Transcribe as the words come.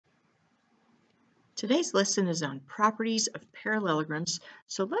Today's lesson is on properties of parallelograms,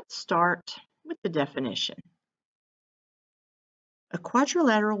 so let's start with the definition. A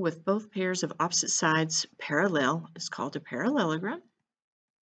quadrilateral with both pairs of opposite sides parallel is called a parallelogram.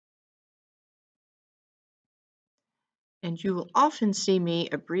 And you will often see me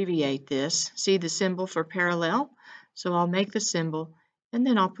abbreviate this. See the symbol for parallel? So I'll make the symbol and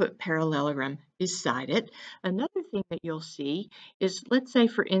then I'll put parallelogram beside it. Another thing that you'll see is, let's say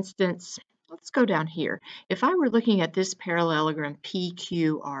for instance, let's go down here. If I were looking at this parallelogram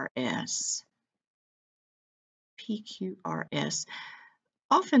PQRS,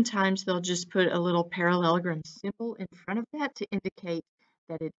 oftentimes they'll just put a little parallelogram symbol in front of that to indicate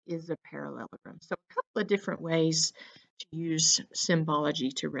that it is a parallelogram. So a couple of different ways to use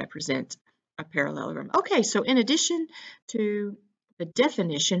symbology to represent a parallelogram. Okay, so in addition to the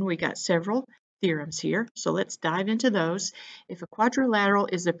definition, we got several theorems here. So let's dive into those. If a quadrilateral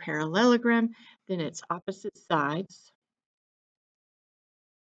is a parallelogram, then its opposite sides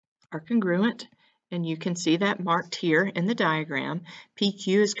are congruent. And you can see that marked here in the diagram.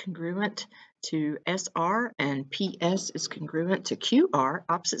 PQ is congruent to SR and PS is congruent to QR.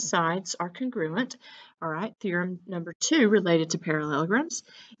 Opposite sides are congruent. All right, theorem number 2 related to parallelograms.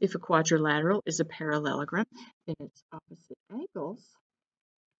 If a quadrilateral is a parallelogram, then its opposite angles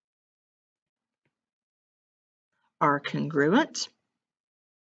are congruent.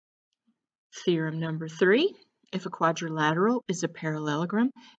 Theorem number 3. If a quadrilateral is a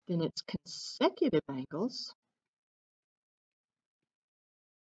parallelogram, then its consecutive angles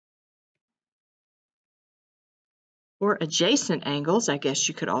or adjacent angles, I guess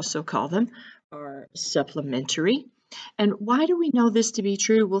you could also call them, are supplementary. And why do we know this to be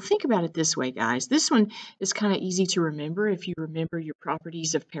true? Well, think about it this way, guys. This one is kind of easy to remember if you remember your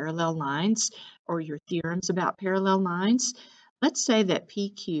properties of parallel lines or your theorems about parallel lines. Let's say that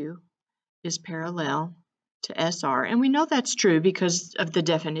PQ is parallel to SR, and we know that's true because of the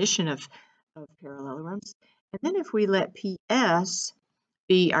definition of parallelograms. And then if we let PS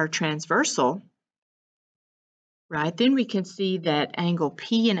be our transversal, right, then we can see that angle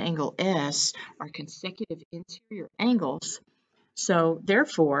P and angle S are consecutive interior angles. So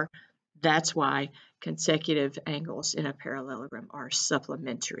therefore, that's why consecutive angles in a parallelogram are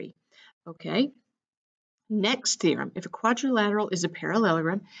supplementary. Okay, next theorem. If a quadrilateral is a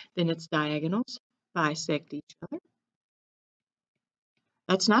parallelogram, then its diagonals bisect each other.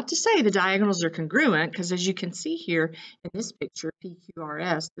 That's not to say the diagonals are congruent, because as you can see here in this picture,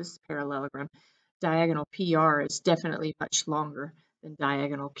 PQRS, this parallelogram, diagonal PR is definitely much longer than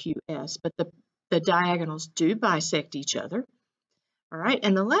diagonal QS, but the diagonals do bisect each other. All right,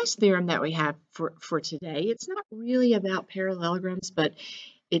 and the last theorem that we have for today, it's not really about parallelograms, but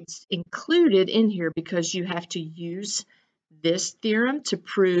it's included in here because you have to use this theorem to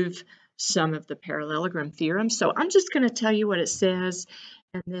prove some of the parallelogram theorems. So I'm just going to tell you what it says,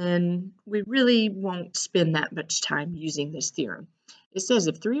 and then we really won't spend that much time using this theorem. It says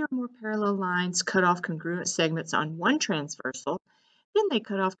if 3 or more parallel lines cut off congruent segments on one transversal, then they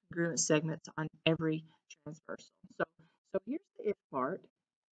cut off congruent segments on every transversal. So here's the if part,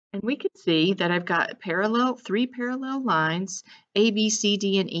 and we can see that I've got 3 parallel lines, A, B, C,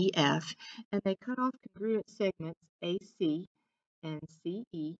 D, and E, F, and they cut off congruent segments AC and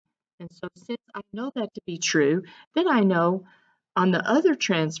CE. And so since I know that to be true, then I know on the other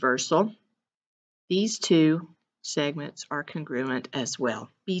transversal, these 2 segments are congruent as well.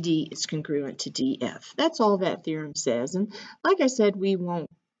 BD is congruent to DF. That's all that theorem says. And like I said, we won't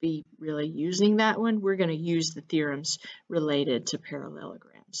be really using that one. We're going to use the theorems related to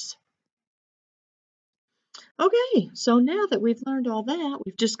parallelograms. Okay, so now that we've learned all that,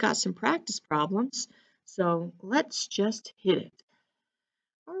 we've just got some practice problems. So let's just hit it.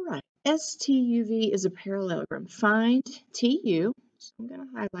 All right, STUV is a parallelogram. Find TU. So I'm going to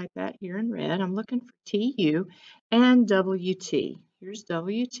highlight that here in red. I'm looking for TU and WT. Here's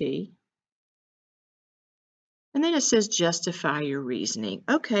WT. And then it says justify your reasoning.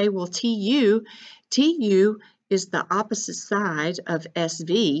 Okay, well TU is the opposite side of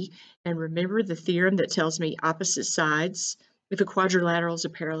SV. And remember the theorem that tells me opposite sides, if a quadrilateral is a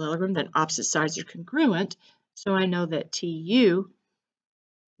parallelogram, then opposite sides are congruent. So I know that TU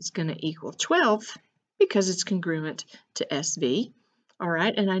is going to equal 12 because it's congruent to SV. All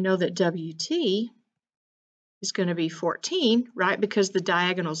right, and I know that WT is going to be 14, right, because the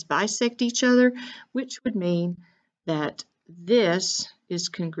diagonals bisect each other, which would mean that this is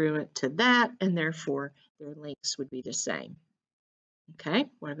congruent to that, and therefore their lengths would be the same. Okay,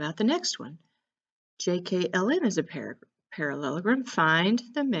 what about the next one? JKLM is a parallelogram, find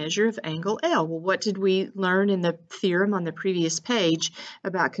the measure of angle L. Well, what did we learn in the theorem on the previous page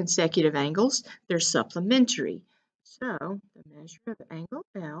about consecutive angles? They're supplementary. So the measure of angle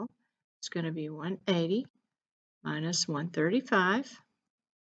L is going to be 180 minus 135,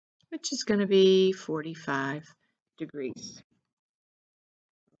 which is going to be 45 degrees.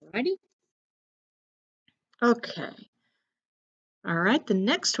 Alrighty? Okay. All right, the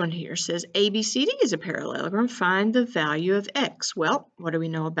next one here says ABCD is a parallelogram. Find the value of x. Well, what do we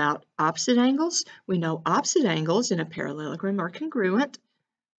know about opposite angles? We know opposite angles in a parallelogram are congruent.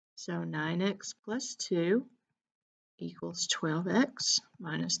 So 9x plus 2 equals 12x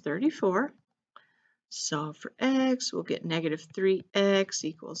minus 34. Solve for x, we'll get negative 3x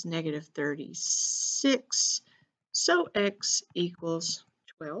equals negative 36. So x equals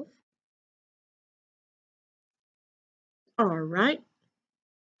 12. All right.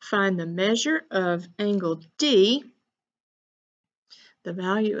 Find the measure of angle D, the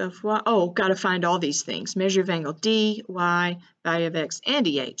value of y. Oh, got to find all these things. Measure of angle D, y, value of x, and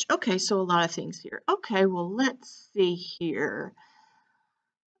EH. Okay, so a lot of things here. Okay, well, let's see here.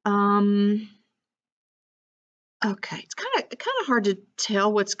 Okay, it's kind of hard to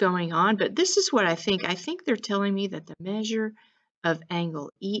tell what's going on, but this is what I think. I think they're telling me that the measure of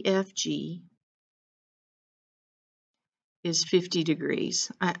angle EFG is 50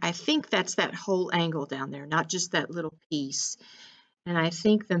 degrees. I think that's that whole angle down there, not just that little piece. And I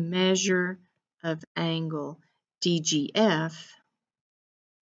think the measure of angle DGF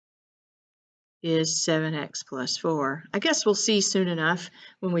is 7x plus 4. I guess we'll see soon enough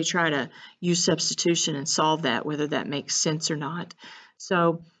when we try to use substitution and solve that, whether that makes sense or not.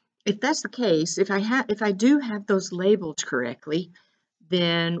 So if that's the case, if I do have those labeled correctly,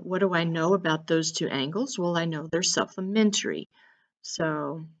 then what do I know about those two angles? Well, I know they're supplementary.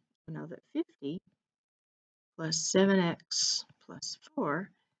 So I know that 50 plus 7x plus 4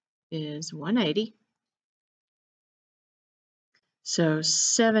 is 180. So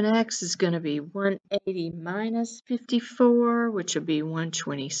 7x is going to be 180 minus 54, which will be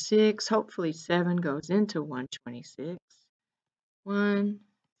 126. Hopefully 7 goes into 126.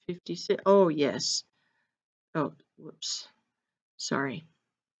 156. Oh, yes. Oh, whoops. Sorry.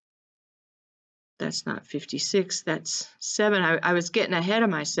 That's not 56. That's 7. I was getting ahead of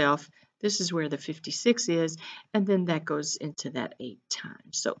myself. This is where the 56 is, and then that goes into that 8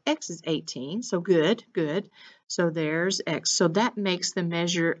 times. So x is 18, so good, good. So there's x. So that makes the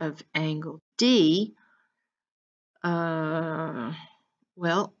measure of angle D, well,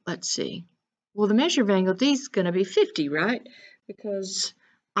 let's see. Well, the measure of angle D is going to be 50, right? Because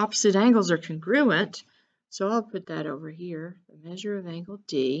opposite angles are congruent. So I'll put that over here. The measure of angle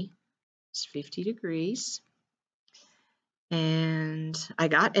D is 50 degrees. And I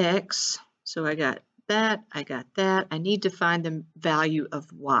got x, so I got that, I got that. I need to find the value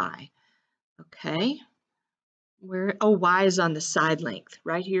of y. Okay, y is on the side length.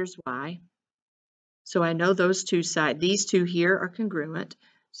 Right here's y. So I know those two these two here are congruent.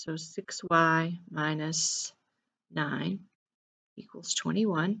 So 6y minus 9 equals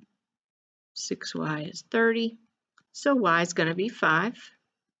 21. 6y is 30. So y is going to be 5.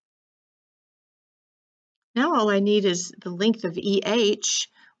 Now all I need is the length of EH.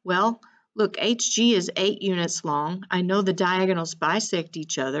 Well, look, HG is 8 units long. I know the diagonals bisect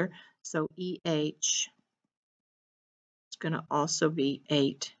each other, so EH is going to also be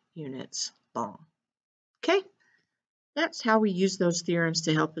 8 units long. Okay, that's how we use those theorems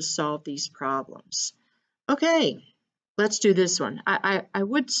to help us solve these problems. Okay, let's do this one. I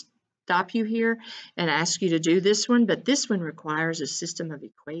would stop you here and ask you to do this one, but this one requires a system of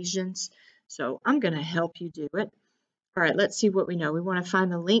equations, so I'm going to help you do it. All right, let's see what we know. We want to find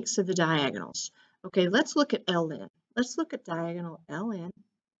the lengths of the diagonals. Okay, let's look at LN. Let's look at diagonal LN.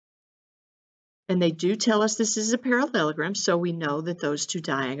 And they do tell us this is a parallelogram, so we know that those two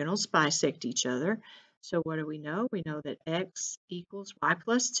diagonals bisect each other. So what do we know? We know that x equals y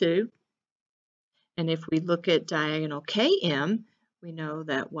plus 2. And if we look at diagonal KM, we know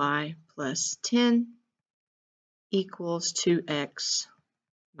that y plus 10 equals 2x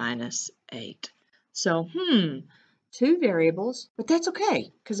minus 8. So, two variables, but that's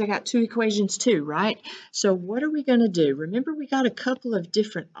okay because I got two equations too, right? So what are we going to do? Remember, we got a couple of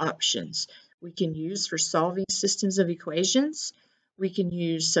different options we can use for solving systems of equations. We can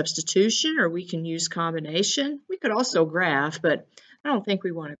use substitution or we can use combination. We could also graph, but I don't think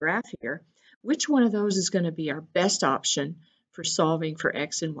we want to graph here. Which one of those is going to be our best option for solving for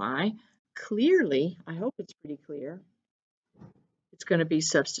x and y? Clearly, I hope it's pretty clear, it's going to be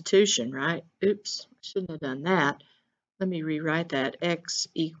substitution, right? Oops, I shouldn't have done that. Let me rewrite that. X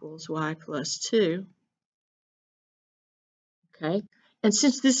equals y plus 2 Okay, and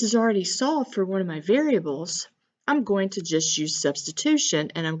since this is already solved for one of my variables, I'm going to just use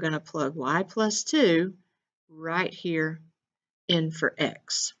substitution, and I'm going to plug y plus 2 right here in for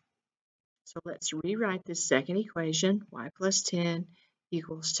x. So let's rewrite this second equation. Y plus 10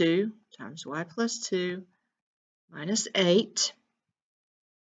 equals 2 times y plus 2 minus 8.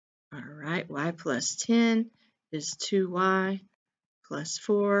 All right, y plus 10 is 2y plus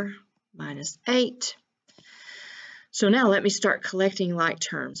 4 minus 8. So now let me start collecting like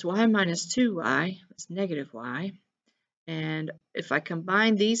terms. Y minus 2y is negative y. And if I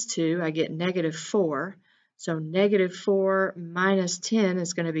combine these two, I get negative 4. So negative 4 minus 10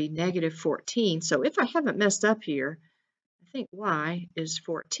 is going to be negative 14. So if I haven't messed up here, I think y is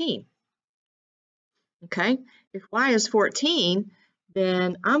 14. Okay, if y is 14,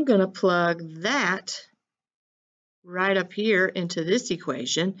 then I'm going to plug that right up here into this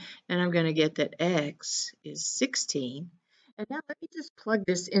equation, and I'm going to get that x is 16. And now let me just plug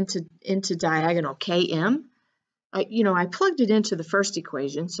this into diagonal km. I plugged it into the first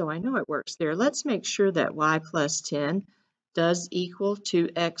equation, so I know it works there. Let's make sure that y plus 10 does equal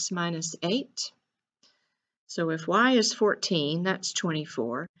 2x minus 8. So if y is 14, that's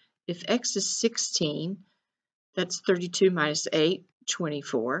 24. If x is 16, that's 32 minus 8,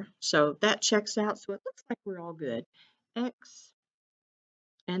 24. So that checks out, so it looks like we're all good. X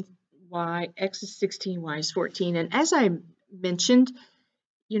and y, x is 16, y is 14. And as I mentioned,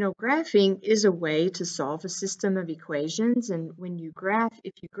 graphing is a way to solve a system of equations, and when you graph,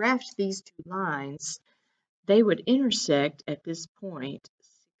 if you graphed these two lines, they would intersect at this point,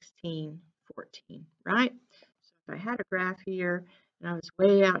 16, 14, right? So if I had a graph here, and I was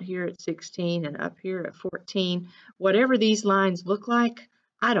way out here at 16 and up here at 14, whatever these lines look like,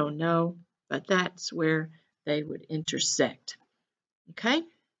 I don't know, but that's where they would intersect, okay?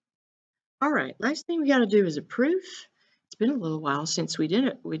 All right, last thing we got to do is a proof. It's been a little while since we did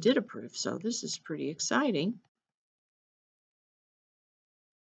a proof, so this is pretty exciting.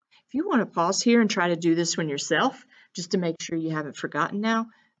 If you want to pause here and try to do this one yourself, just to make sure you haven't forgotten now,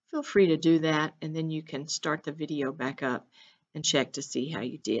 feel free to do that, and then you can start the video back up and check to see how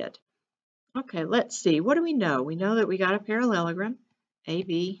you did. Okay, let's see. What do we know? We know that we got a parallelogram,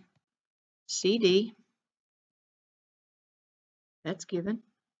 AB, CD. That's given.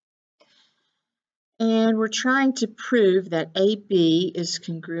 And we're trying to prove that AB is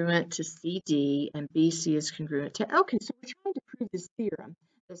congruent to CD and BC is congruent to, okay, so we're trying to prove this theorem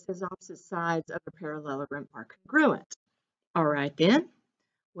that says opposite sides of a parallelogram are congruent. All right then,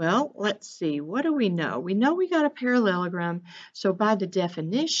 well, let's see, what do we know? We know we got a parallelogram, so by the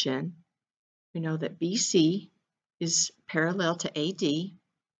definition, we know that BC is parallel to AD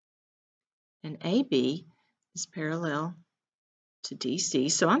and AB is parallel to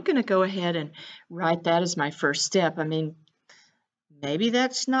DC. So I'm going to go ahead and write that as my first step. I mean, maybe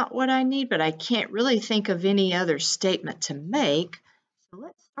that's not what I need, but I can't really think of any other statement to make. So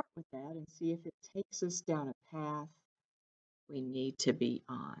let's start with that and see if it takes us down a path we need to be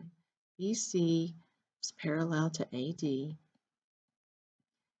on. BC is parallel to AD,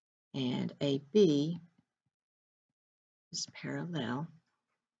 and AB is parallel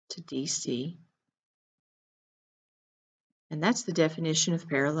to DC. And that's the definition of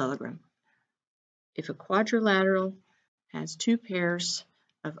parallelogram. If a quadrilateral has two pairs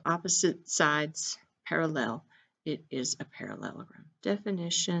of opposite sides parallel, it is a parallelogram.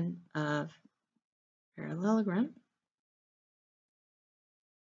 Definition of parallelogram.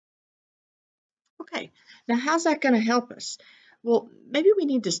 Okay, now how's that going to help us? Well, maybe we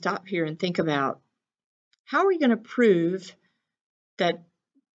need to stop here and think about how are we going to prove that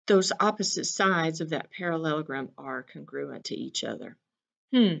those opposite sides of that parallelogram are congruent to each other.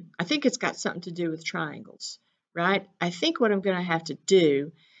 I think it's got something to do with triangles, right? I think what I'm going to have to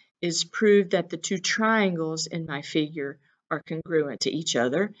do is prove that the two triangles in my figure are congruent to each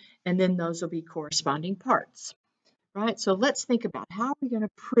other, and then those will be corresponding parts, right? So let's think about how are we going to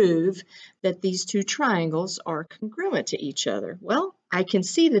prove that these two triangles are congruent to each other? Well, I can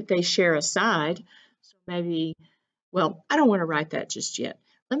see that they share a side, so maybe, well, I don't want to write that just yet.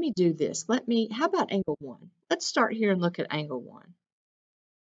 Let me do this. How about angle 1? Let's start here and look at angle 1.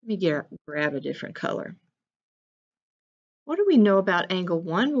 Let me grab a different color. What do we know about angle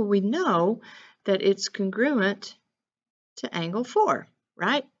 1? Well, we know that it's congruent to angle 4,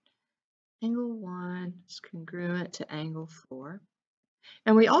 right? Angle 1 is congruent to angle 4.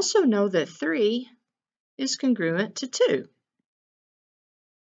 And we also know that 3 is congruent to 2.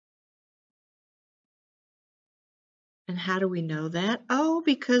 And how do we know that? Oh,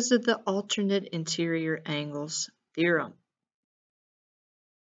 because of the alternate interior angles theorem.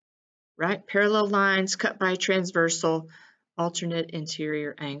 Right? Parallel lines cut by a transversal alternate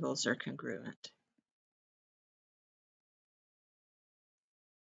interior angles are congruent.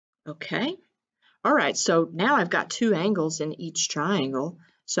 Okay. All right, so now I've got two angles in each triangle.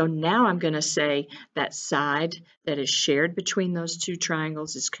 So now I'm going to say that side that is shared between those two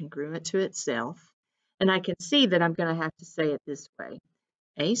triangles is congruent to itself. And I can see that I'm going to have to say it this way.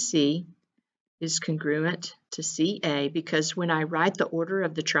 AC is congruent to CA, because when I write the order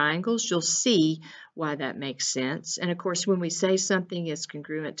of the triangles, you'll see why that makes sense. And of course, when we say something is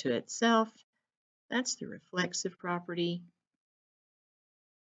congruent to itself, that's the reflexive property.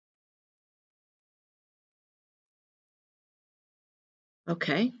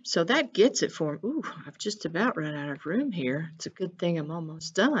 Okay, so that gets it for me. Ooh, I've just about run out of room here. It's a good thing I'm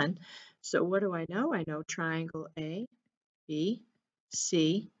almost done. So what do I know? I know triangle A, B,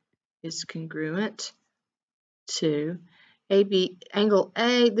 C is congruent to AB. Angle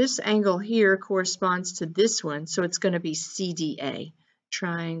A, this angle here corresponds to this one, so it's going to be CDA.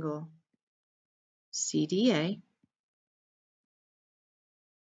 Triangle CDA.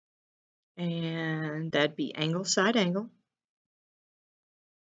 And that'd be angle side angle.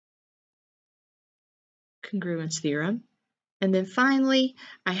 Congruence theorem. And then finally,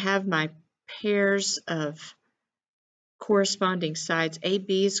 I have my pairs of corresponding sides.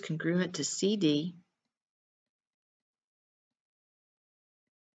 AB is congruent to CD.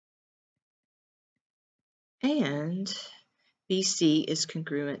 And BC is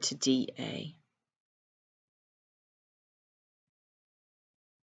congruent to DA.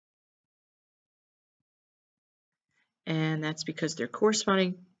 And that's because they're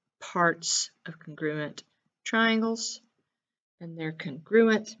corresponding parts of congruent triangles, and they're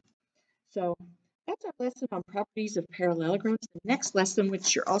congruent. So that's our lesson on properties of parallelograms. The next lesson,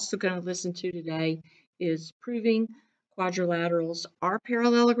 which you're also going to listen to today, is proving quadrilaterals are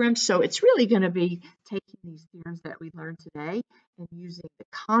parallelograms. So it's really going to be taking these theorems that we learned today and using the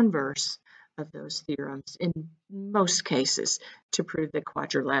converse of those theorems in most cases to prove that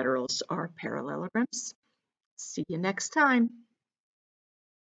quadrilaterals are parallelograms. See you next time.